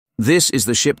This is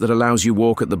the ship that allows you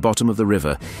walk at the bottom of the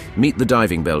river. Meet the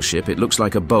diving bell ship. It looks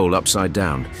like a bowl upside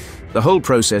down. The whole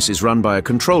process is run by a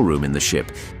control room in the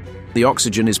ship. The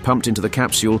oxygen is pumped into the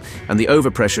capsule and the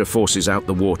overpressure forces out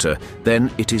the water.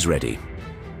 Then it is ready.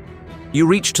 You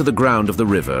reach to the ground of the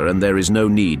river and there is no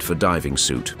need for diving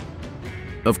suit.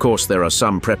 Of course, there are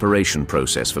some preparation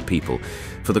process for people.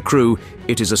 For the crew,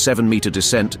 it is a 7-meter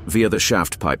descent via the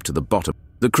shaft pipe to the bottom.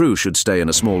 The crew should stay in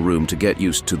a small room to get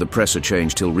used to the pressure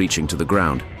change till reaching to the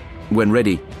ground. When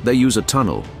ready, they use a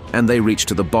tunnel, and they reach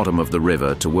to the bottom of the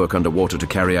river to work underwater to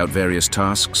carry out various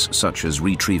tasks, such as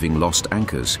retrieving lost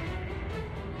anchors.